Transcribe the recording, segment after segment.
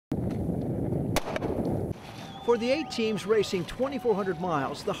For the 8 teams racing 2,400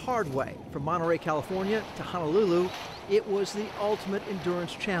 miles the hard way from Monterey, California to Honolulu, it was the ultimate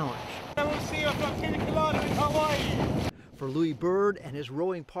endurance challenge. We'll see you from Pina Colada in Hawaii. For Louis Bird and his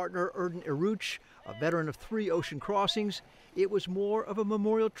rowing partner Erden Eruc, a veteran of 3 ocean crossings, it was more of a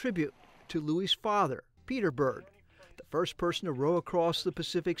memorial tribute to Louis' father, Peter Bird, the first person to row across the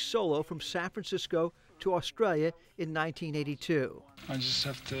Pacific solo from San Francisco to Australia in 1982. I just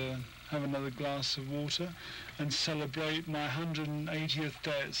have to have another glass of water and celebrate my 180th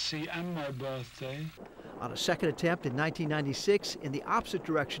day at sea and my birthday. On a second attempt in 1996, in the opposite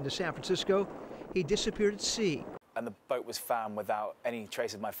direction to San Francisco, he disappeared at sea. And the boat was found without any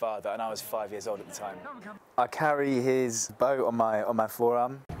trace of my father, and I was 5 years old at the time. I carry his boat on my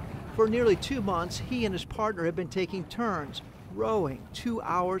forearm. For nearly 2 months, he and his partner have been taking turns, rowing 2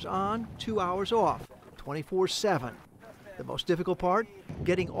 hours on, 2 hours off, 24/7. The most difficult part?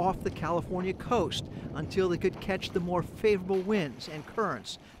 Getting off the California coast until they could catch the more favorable winds and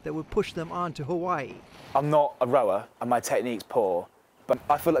currents that would push them on to Hawaii. I'm not a rower, and my technique's poor, but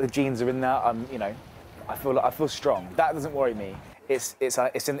I feel like the genes are in there. I feel strong. That doesn't worry me. It's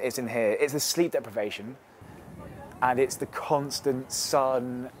in here. It's the sleep deprivation, and it's the constant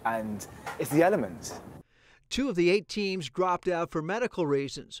sun, and it's the elements. 2 of the 8 teams dropped out for medical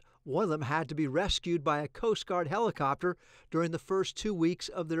reasons. One of them had to be rescued by a Coast Guard helicopter during the first 2 weeks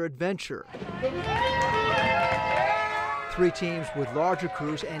of their adventure. 3 teams with larger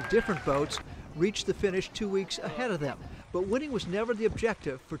crews and different boats reached the finish 2 weeks ahead of them. But winning was never the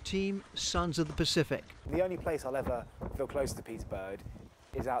objective for Team Sons of the Pacific. The only place I'll ever feel close to Peter Bird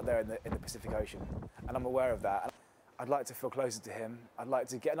is out there in the Pacific Ocean, and I'm aware of that. I'd like to feel closer to him. I'd like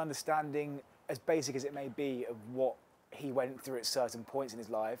to get an understanding, as basic as it may be, of what he went through at certain points in his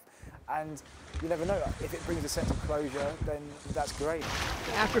life, and you never know, if it brings a sense of closure, then that's great.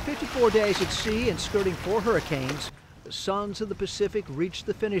 After 54 days at sea and skirting 4 hurricanes, the Sons of the Pacific reached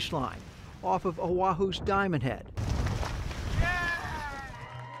the finish line off of Oahu's Diamond Head.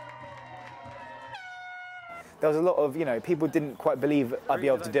 There was a lot of, people didn't quite believe I'd be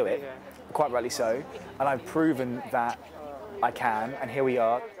able to do it, quite rightly so, and I've proven that I can, and here we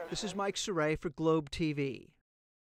are. This is Mike Cerre for Globe TV.